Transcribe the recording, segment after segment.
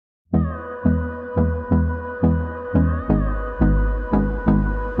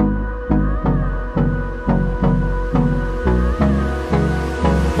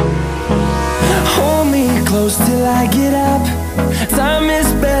close till I get up. Time is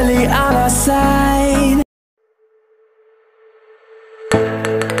barely on our side.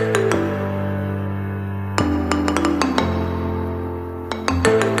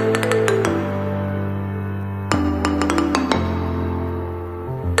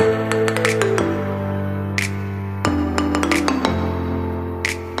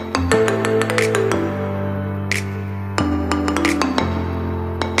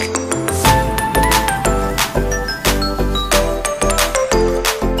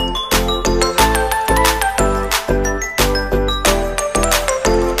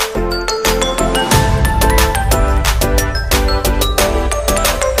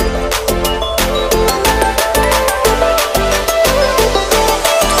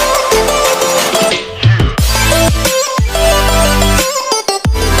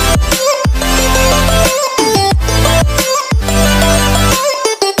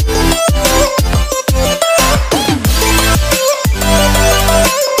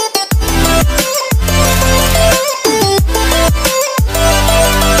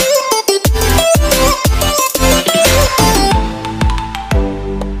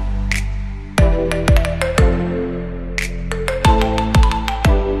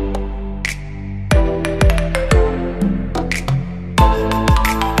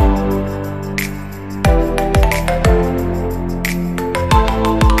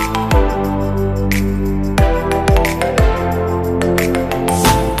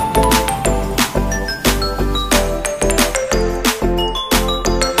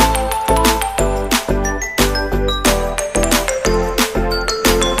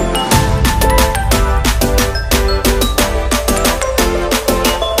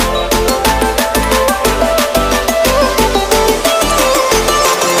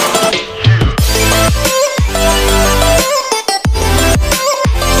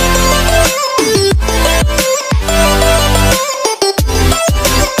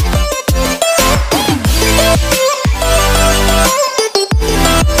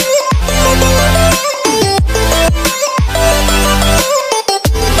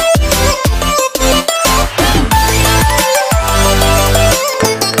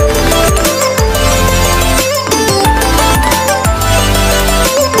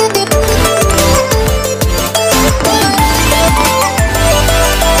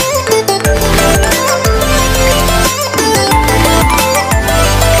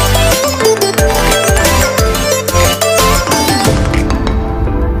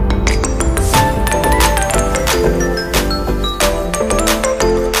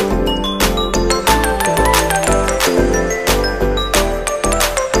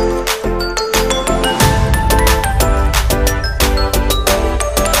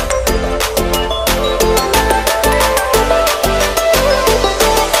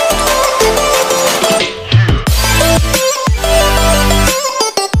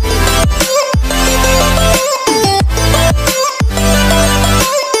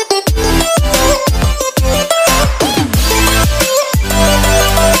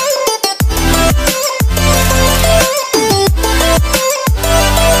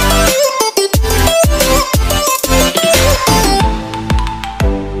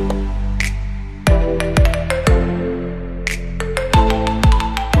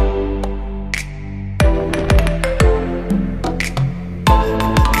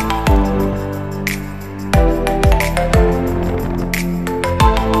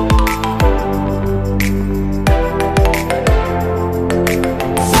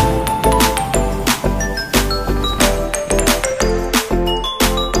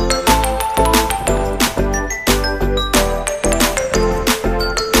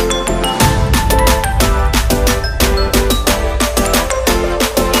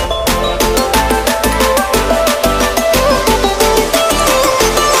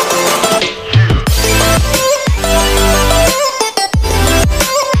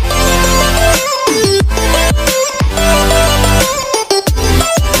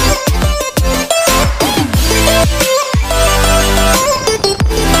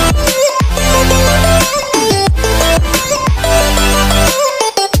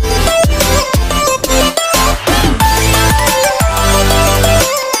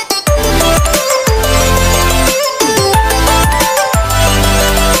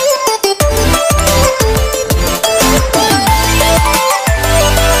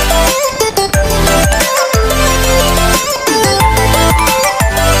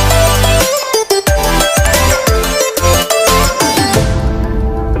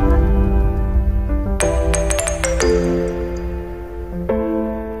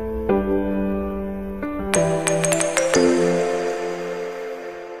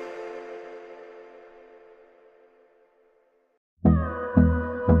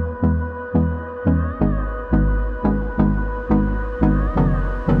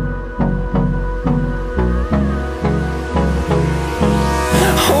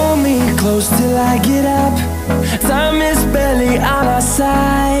 close till I get up. Time is barely on our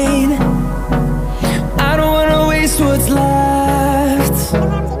side. I don't wanna waste what's left.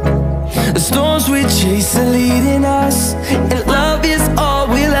 The storms we chase are leading us, and love is all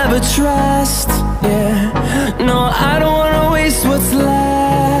we'll ever trust. Yeah, no, I don't wanna waste what's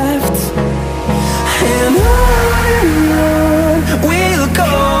left. And on we'll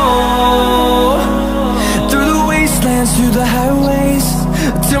go, through the wastelands, through the highways,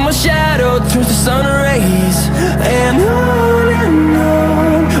 till my shadow turns to sun rays. And on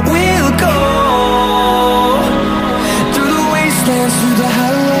we'll go, through the wastelands, through the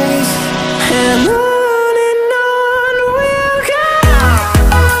highways, and on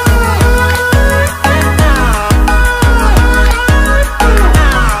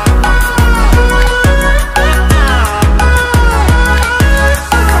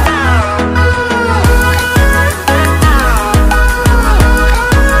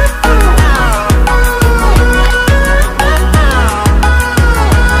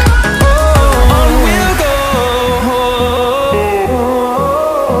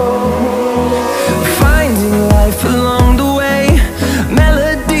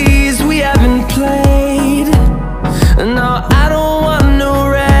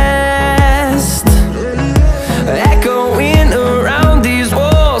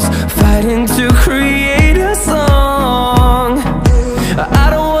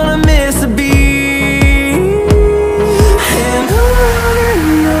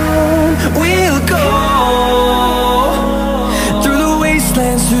we'll go.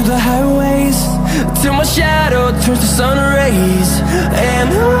 Through the highways, till my shadow turns to sun rays. And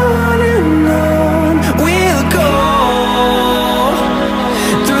on we'll go,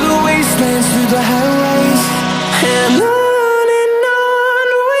 through the wastelands, through the highways, and on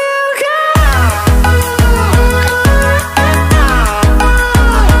we'll go.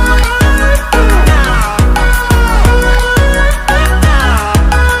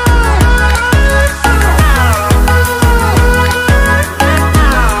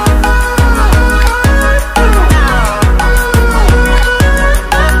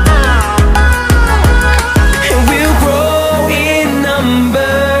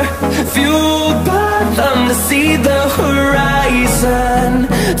 See the horizon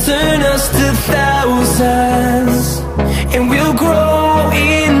turn us to thousands, and we'll grow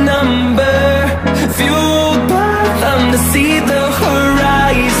in number, fueled by them. To see the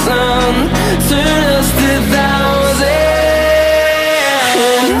horizon turn us to thousands,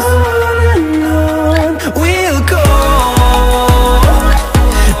 and on we'll go,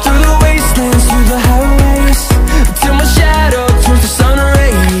 through the wastelands, through the highways, till my shadow turns to sun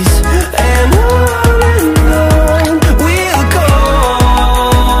rays. And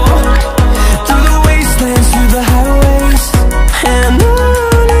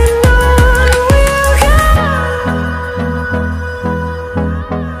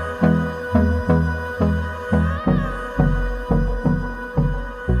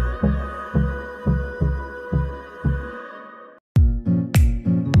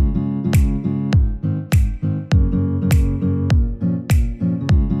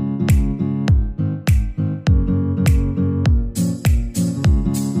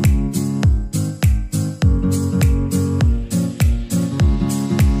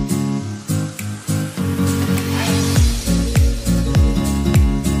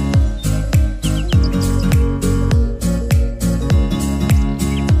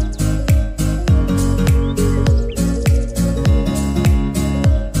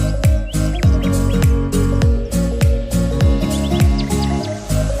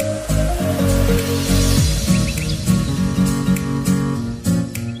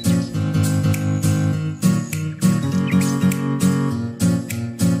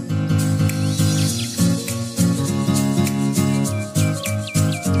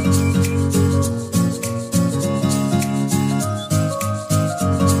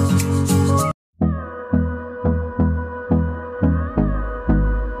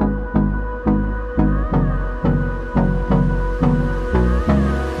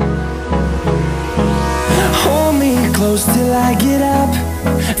close till I get up.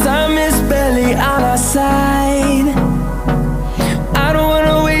 Time is barely on our side. I don't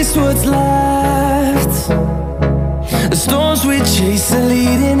wanna waste what's left. The storms we chase are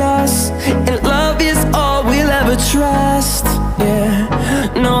leading us, and love is all we'll ever trust. Yeah,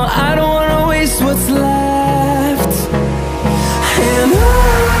 no, I don't wanna waste what's left. And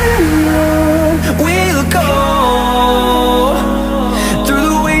on we'll go, through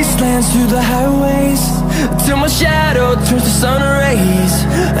the wastelands, through the highways, till my shadow turns to sun rays.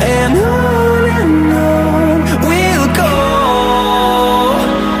 And on we'll go,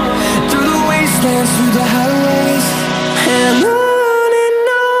 through the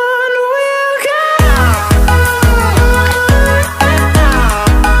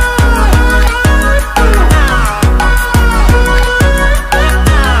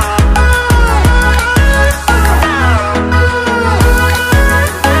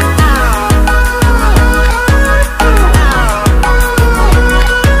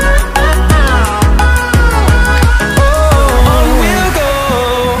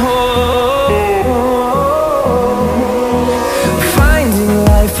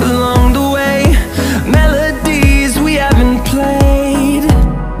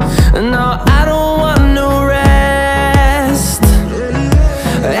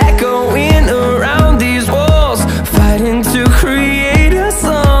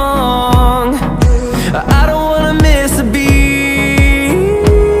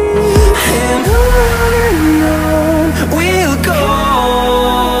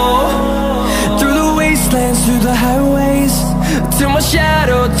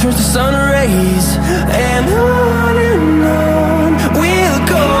turns to sun rays. And